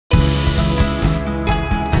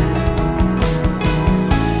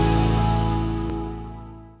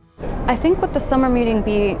I think with the summer meeting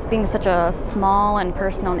being such a small and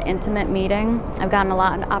personal and intimate meeting, I've gotten a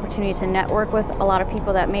lot of opportunity to network with a lot of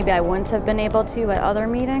people that maybe I wouldn't have been able to at other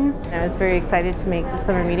meetings. I was very excited to make the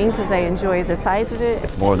summer meeting because I enjoy the size of it.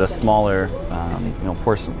 It's more of the smaller,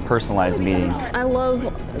 personalized meeting. I love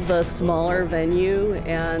the smaller venue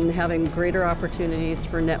and having greater opportunities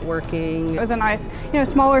for networking. It was a nice,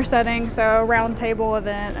 smaller setting, so round table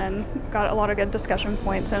event, and got a lot of good discussion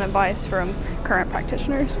points and advice from current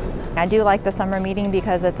practitioners. I do like the summer meeting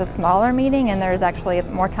because it's a smaller meeting and there's actually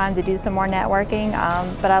more time to do some more networking,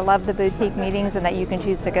 but I love the boutique meetings and that you can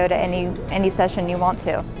choose to go to any session you want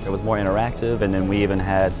to. It was more interactive, and then we even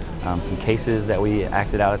had some cases that we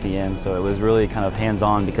acted out at the end, so it was really kind of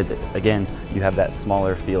hands-on because, again, you have that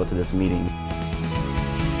smaller feel to this meeting.